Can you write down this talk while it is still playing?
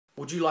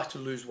Would you like to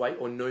lose weight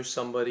or know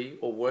somebody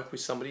or work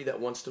with somebody that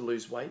wants to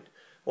lose weight?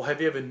 Or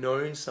have you ever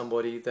known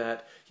somebody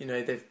that,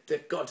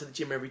 they've gone to the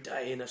gym every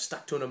day and they're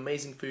stuck to an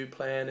amazing food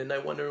plan and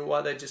they're wondering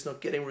why they're just not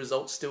getting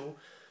results still?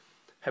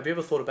 Have you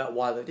ever thought about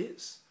why that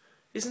is?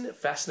 Isn't it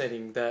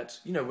fascinating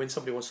that, when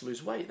somebody wants to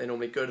lose weight, they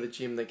normally go to the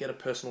gym, they get a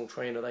personal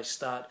trainer, they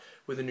start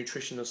with a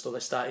nutritionist or they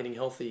start eating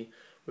healthy.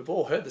 We've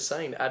all heard the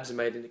saying, abs are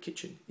made in the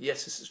kitchen.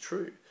 Yes, this is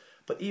true.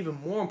 But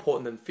even more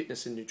important than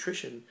fitness and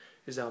nutrition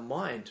is our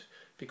mind.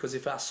 Because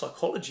if our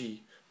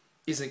psychology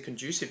isn't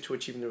conducive to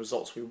achieving the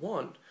results we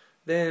want,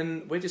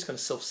 then we're just going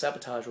to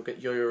self-sabotage or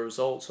get yo-yo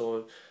results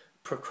or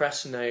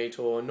procrastinate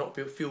or not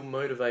feel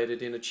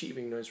motivated in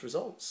achieving those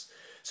results.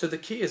 So the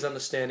key is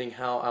understanding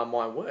how our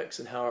mind works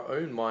and how our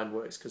own mind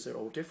works, because they're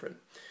all different.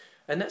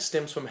 And that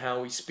stems from how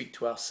we speak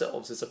to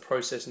ourselves. There's a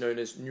process known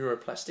as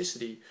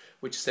neuroplasticity,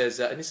 which says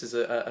that, and this is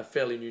a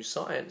fairly new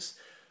science.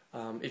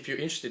 If you're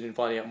interested in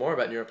finding out more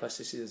about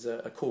neuroplasticity, there's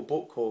a cool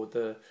book called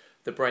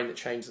The Brain That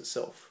Changed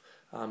Itself.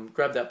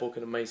 Grab that book,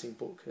 an amazing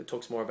book. It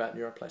talks more about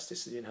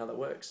neuroplasticity and how that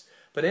works.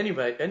 But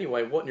anyway,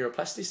 what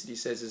neuroplasticity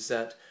says is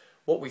that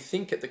what we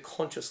think at the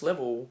conscious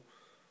level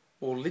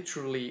will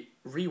literally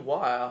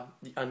rewire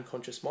the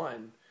unconscious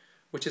mind,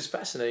 which is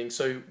fascinating.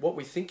 So what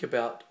we think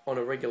about on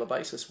a regular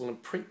basis will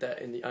imprint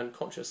that in the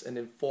unconscious and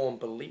then form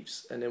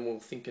beliefs, and then we'll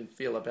think and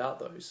feel about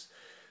those.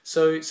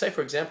 So say,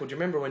 for example, do you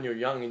remember when you were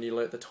young and you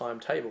learnt the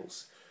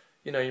timetables?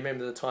 You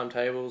remember the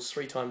timetables,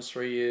 3 times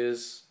 3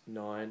 is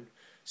 9,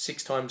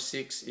 6 times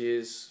 6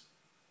 is,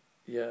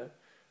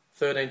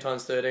 13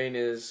 times 13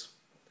 is,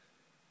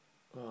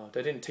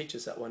 they didn't teach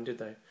us that one, did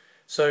they?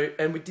 So,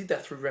 and we did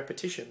that through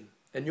repetition.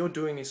 And you're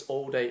doing this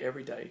all day,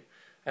 every day.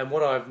 And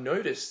what I've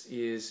noticed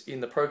is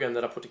in the program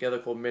that I put together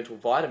called Mental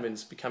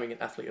Vitamins, Becoming an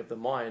Athlete of the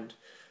Mind,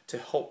 to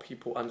help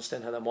people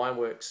understand how their mind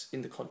works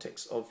in the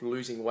context of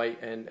losing weight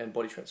and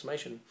body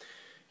transformation,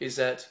 is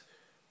that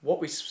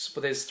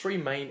there's 3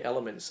 main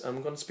elements.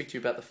 I'm going to speak to you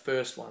about the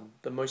first one.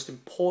 The most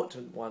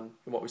important one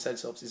in what we say to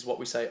ourselves is what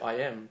we say I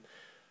am.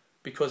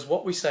 Because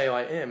what we say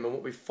I am and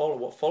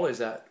what follows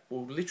that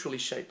will literally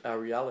shape our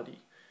reality.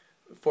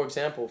 For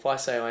example, if I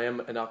say I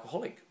am an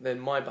alcoholic, then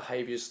my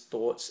behaviors,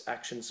 thoughts,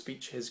 actions,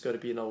 speech has got to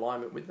be in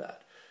alignment with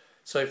that.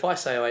 So if I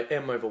say I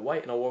am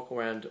overweight and I walk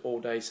around all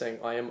day saying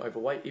I am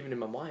overweight, even in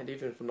my mind,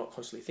 even if I'm not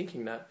constantly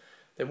thinking that,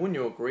 then wouldn't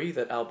you agree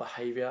that our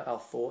behavior, our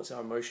thoughts, our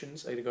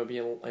emotions are going to be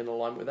in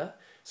alignment with that?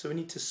 So we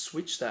need to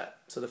switch that.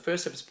 So the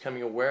first step is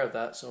becoming aware of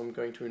that. So I'm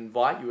going to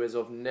invite you as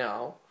of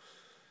now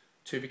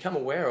to become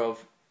aware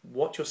of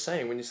what you're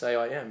saying when you say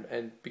I am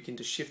and begin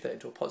to shift that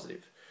into a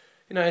positive.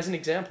 As an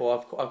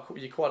example,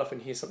 you quite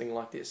often hear something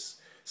like this.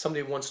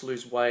 Somebody wants to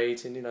lose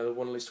weight and, they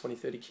want to lose 20,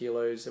 30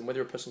 kilos, and whether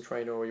you're a personal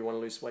trainer or you want to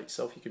lose weight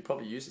yourself, you could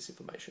probably use this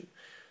information.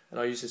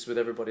 And I use this with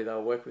everybody that I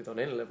work with on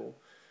any level,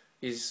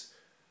 is,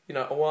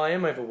 I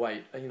am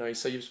overweight,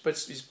 so you're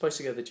supposed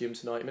to go to the gym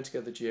tonight, you're meant to go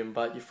to the gym,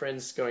 but your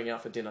friend's going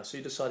out for dinner, so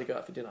you decide to go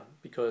out for dinner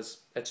because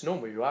it's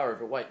normal, you are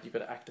overweight, you've got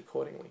to act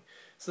accordingly.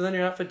 So then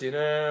you're out for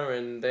dinner,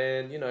 and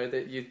then,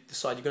 that you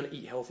decide you're going to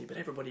eat healthy, but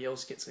everybody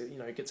else gets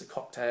a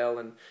cocktail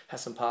and has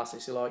some pasta,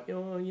 so you're like,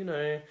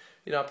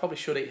 I probably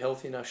should eat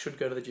healthy and I should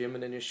go to the gym,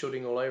 and then you're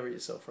shooting all over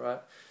yourself, right?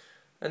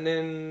 And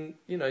then,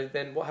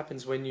 then what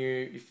happens when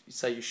if you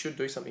say you should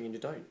do something and you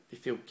don't? You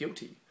feel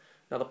guilty.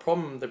 Now the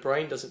problem, the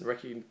brain doesn't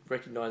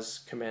recognize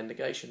command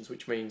negations,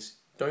 which means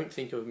don't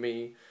think of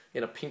me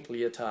in a pink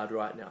leotard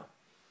right now.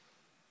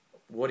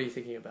 What are you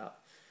thinking about?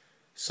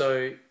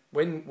 So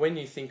when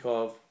you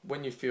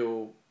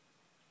feel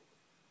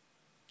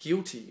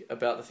guilty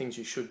about the things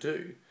you should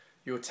do,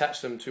 you attach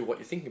them to what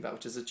you're thinking about,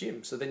 which is the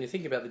gym. So then you're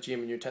thinking about the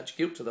gym and you attach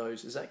guilt to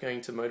those. Is that going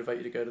to motivate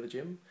you to go to the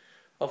gym?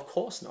 Of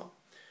course not.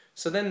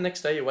 So then the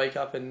next day you wake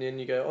up and then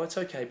you go, oh, it's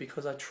okay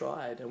because I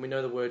tried. And we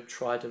know the word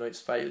try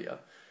denotes failure.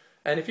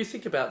 And if you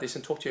think about this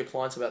and talk to your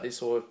clients about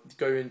this, or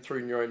go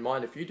through in your own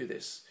mind, if you do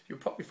this, you'll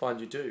probably find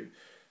you do.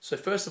 So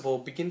first of all,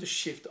 begin to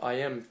shift. I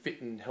am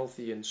fit and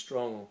healthy and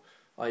strong.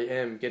 I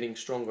am getting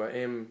stronger. I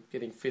am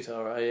getting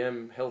fitter. I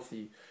am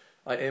healthy.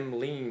 I am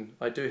lean.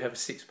 I do have a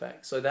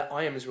six-pack. So that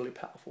I am is really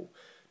powerful.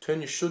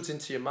 Turn your shoulds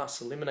into your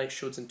must. Eliminate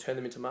shoulds and turn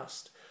them into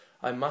must.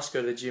 I must go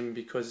to the gym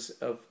because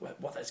of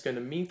what that's going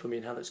to mean for me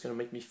and how that's going to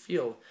make me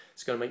feel.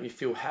 It's going to make me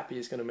feel happy.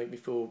 It's going to make me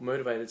feel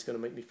motivated. It's going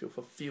to make me feel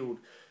fulfilled.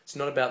 It's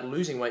not about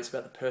losing weight. It's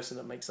about the person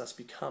that makes us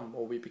become,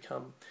 or we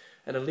become.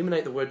 And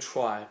eliminate the word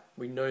try.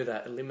 We know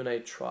that.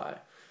 Eliminate try.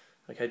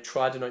 Okay,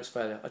 try denotes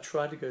failure. I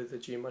tried to go to the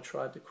gym. I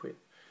tried to quit.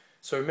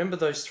 So remember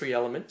those 3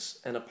 elements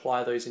and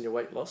apply those in your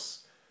weight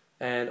loss.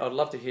 And I'd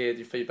love to hear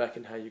your feedback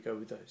and how you go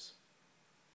with those.